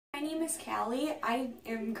name is Callie. I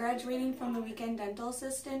am graduating from the weekend dental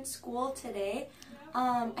assistant school today.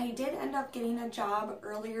 I did end up getting a job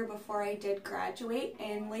earlier before I did graduate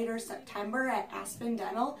in later September at Aspen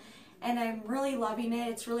Dental, and I'm really loving it.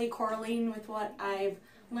 It's really correlating with what I've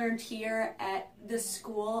learned here at this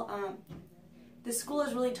school. This school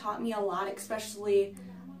has really taught me a lot, especially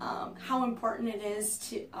how important it is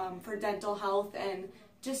to for dental health and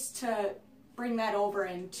just to bring that over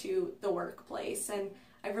into the workplace. And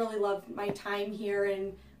I really loved my time here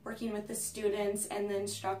and working with the students and the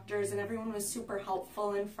instructors, and everyone was super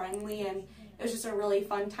helpful and friendly, and it was just a really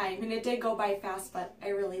fun time. And it did go by fast, but I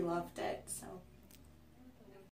really loved it. So.